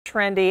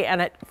trendy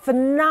and at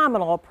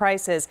phenomenal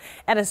prices.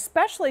 And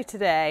especially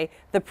today,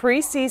 the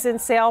pre-season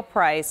sale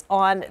price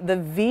on the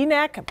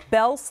V-neck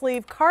bell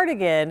sleeve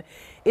cardigan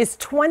is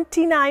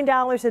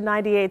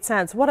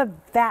 $29.98. What a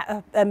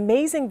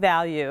amazing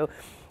value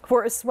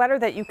for a sweater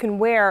that you can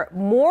wear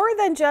more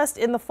than just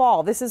in the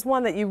fall. This is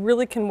one that you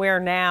really can wear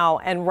now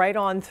and right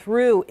on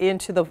through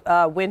into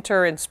the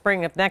winter and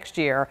spring of next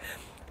year.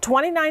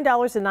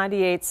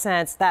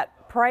 $29.98.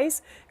 That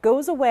price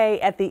goes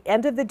away at the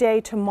end of the day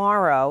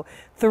tomorrow.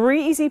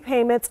 3 easy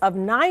payments of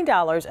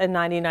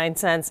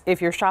 $9.99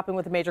 if you're shopping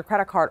with a major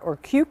credit card or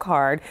Q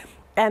card.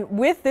 And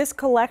with this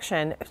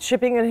collection,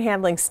 shipping and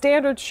handling,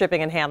 standard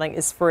shipping and handling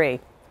is free.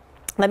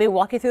 Let me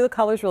walk you through the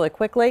colors really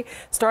quickly,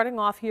 starting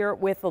off here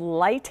with the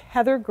light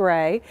heather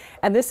gray.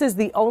 And this is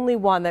the only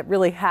one that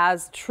really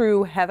has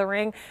true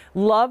heathering.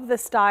 Love the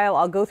style.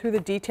 I'll go through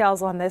the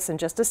details on this in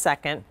just a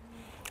second.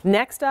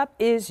 Next up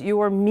is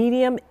your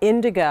medium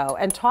indigo,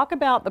 and talk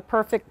about the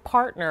perfect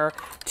partner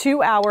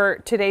to our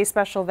today's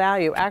special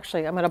value.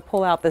 Actually, I'm going to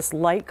pull out this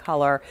light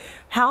color.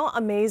 How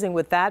amazing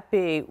would that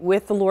be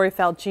with the Lori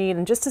Felt jean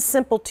and just a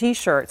simple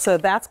t-shirt? So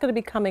that's going to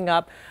be coming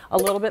up a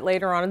little bit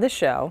later on in the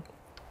show.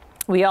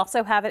 We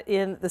also have it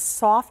in the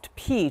soft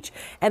peach,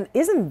 and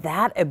isn't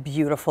that a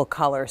beautiful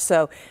color?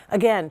 So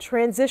again,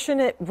 transition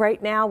it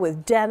right now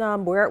with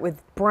denim, wear it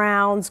with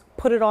browns,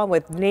 put it on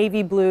with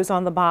navy blues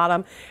on the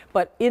bottom.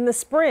 But in the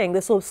spring,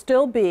 this will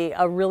still be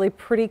a really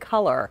pretty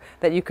color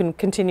that you can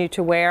continue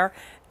to wear,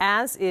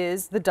 as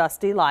is the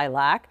dusty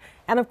lilac.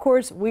 And of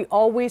course, we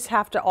always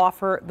have to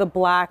offer the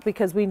black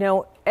because we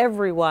know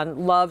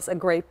everyone loves a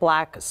great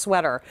black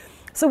sweater.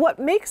 So what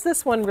makes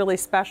this one really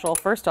special,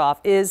 first off,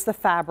 is the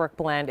fabric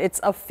blend.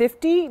 It's a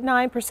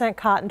 59%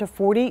 cotton to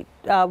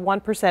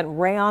 41%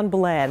 rayon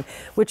blend,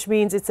 which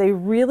means it's a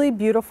really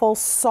beautiful,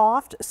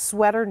 soft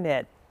sweater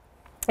knit.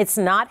 It's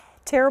not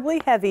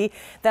terribly heavy.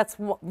 That's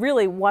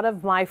really one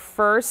of my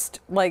first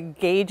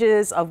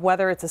gauges of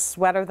whether it's a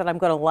sweater that I'm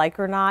going to like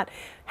or not,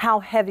 how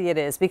heavy it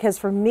is. Because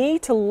for me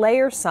to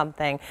layer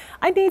something,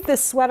 I need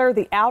this sweater,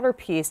 the outer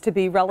piece, to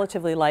be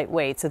relatively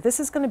lightweight. So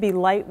this is going to be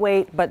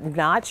lightweight but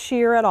not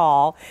sheer at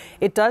all.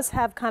 It does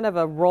have kind of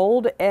a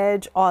rolled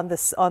edge on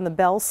the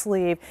bell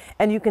sleeve,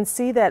 and you can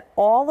see that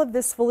all of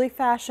this fully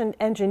fashioned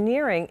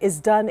engineering is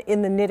done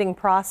in the knitting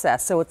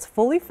process. So it's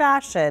fully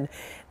fashioned,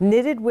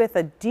 knitted with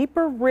a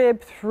deeper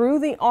rib through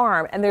the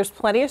arm, and there's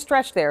plenty of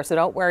stretch there, so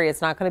don't worry,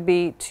 it's not going to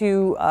be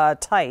too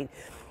tight.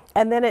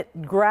 And then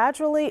it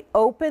gradually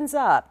opens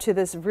up to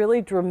this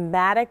really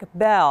dramatic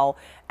bell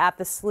at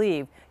the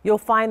sleeve. You'll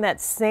find that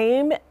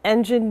same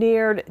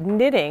engineered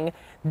knitting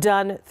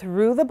done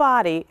through the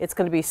body. It's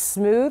going to be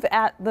smooth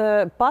at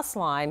the bust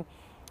line,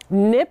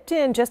 nipped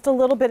in just a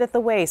little bit at the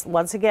waist.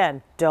 Once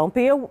again, don't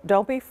be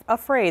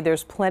afraid.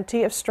 There's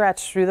plenty of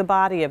stretch through the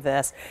body of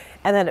this.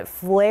 And then it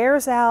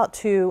flares out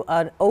to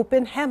an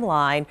open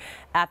hemline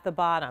at the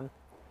bottom.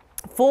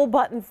 Full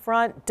button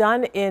front,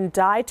 done in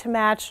dye to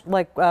match,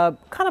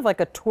 kind of like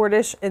a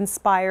tortoise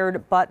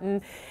inspired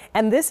button.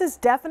 And this is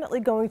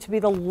definitely going to be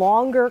the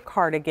longer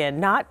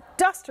cardigan, not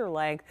duster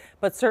length,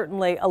 but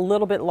certainly a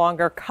little bit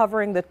longer,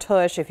 covering the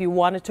tush. If you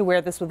wanted to wear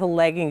this with a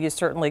legging, you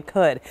certainly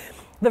could.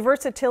 The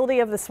versatility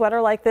of the sweater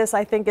like this,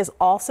 I think, is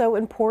also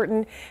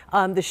important.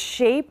 The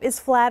shape is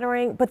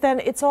flattering, but then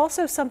it's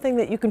also something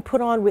that you can put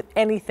on with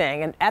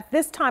anything. And at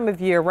this time of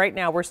year, right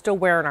now, we're still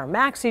wearing our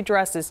maxi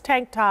dresses,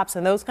 tank tops,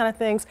 and those kind of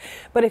things.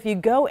 But if you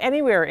go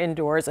anywhere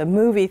indoors, a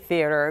movie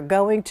theater,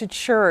 going to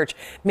church,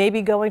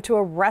 maybe going to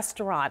a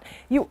restaurant,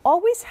 you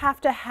always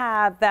have to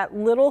have that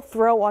little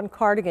throw-on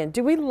cardigan.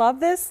 Do we love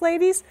this,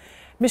 ladies?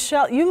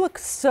 Michelle, you look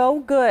so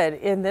good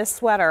in this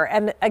sweater.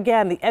 And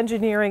again, the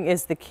engineering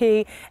is the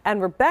key.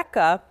 And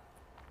Rebecca,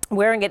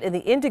 wearing it in the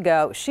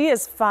indigo, she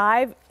is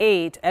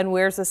 5'8" and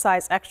wears a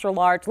size extra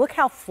large. Look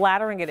how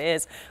flattering it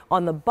is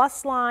on the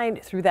bust line,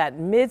 through that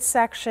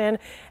midsection,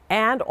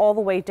 and all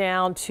the way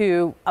down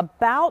to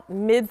about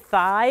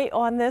mid-thigh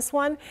on this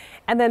one.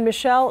 And then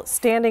Michelle,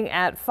 standing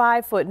at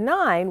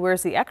 5'9",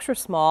 wears the extra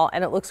small,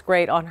 and it looks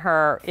great on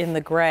her in the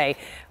gray.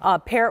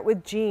 Pair it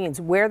with jeans,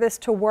 wear this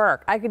to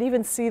work. I could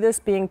even see this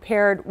being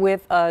paired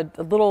with a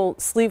little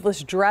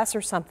sleeveless dress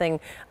or something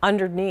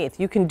underneath.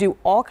 You can do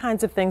all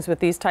kinds of things with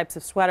these types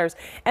of sweaters.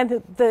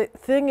 And the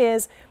thing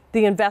is,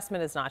 the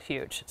investment is not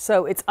huge.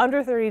 So it's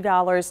under $30,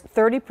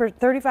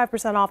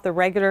 35% off the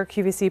regular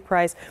QVC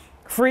price.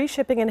 Free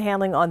shipping and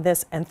handling on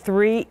this, and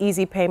 3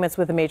 easy payments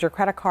with a major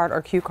credit card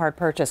or Q card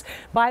purchase.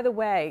 By the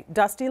way,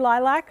 Dusty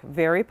Lilac,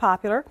 very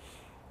popular.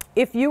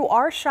 If you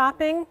are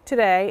shopping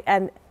today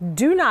and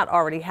do not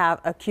already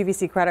have a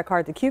QVC credit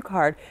card, the Q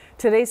card,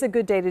 today's a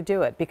good day to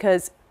do it,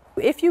 because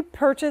if you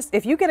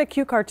get a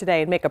Q card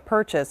today and make a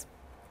purchase,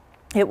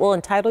 it will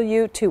entitle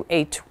you to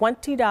a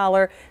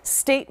 $20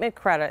 statement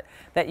credit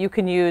that you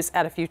can use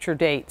at a future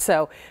date.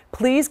 So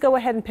please go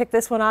ahead and pick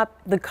this one up.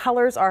 The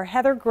colors are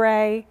heather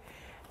gray,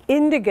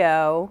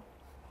 indigo,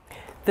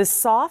 the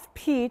soft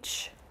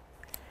peach,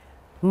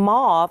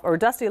 mauve, or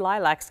dusty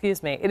lilac,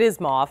 excuse me, it is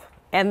mauve,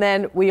 And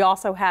then we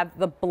also have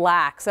the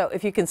black. So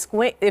if you can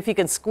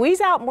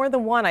squeeze out more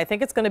than one, I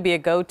think it's going to be a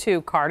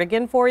go-to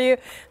cardigan for you.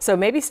 So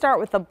maybe start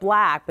with the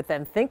black, but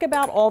then think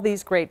about all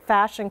these great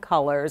fashion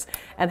colors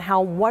and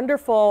how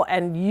wonderful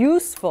and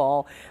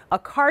useful a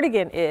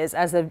cardigan is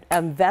as an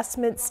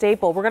investment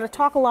staple. We're going to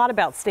talk a lot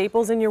about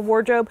staples in your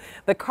wardrobe.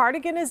 The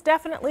cardigan is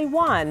definitely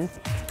one,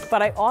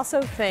 but I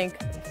also think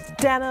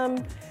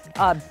denim,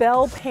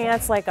 bell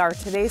pants like our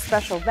today's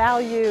special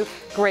value,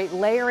 great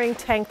layering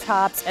tank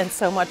tops, and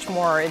so much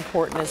more are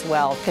important as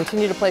well.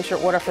 Continue to place your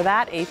order for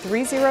that,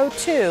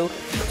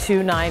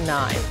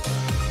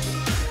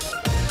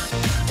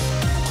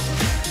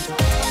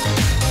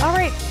 830-299. All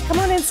right, come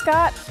on in,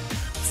 Scott.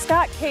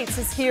 Scott Cates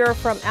is here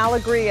from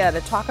Alegria to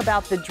talk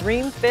about the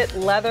Dream Fit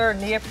leather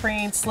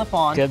neoprene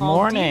slip-on. Good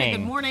morning.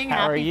 Good morning.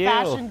 How are you?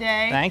 Happy Fashion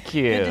Day. Thank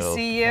you. Good to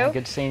see you. Yeah,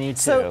 good seeing you too.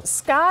 So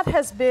Scott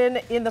has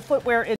been in the footwear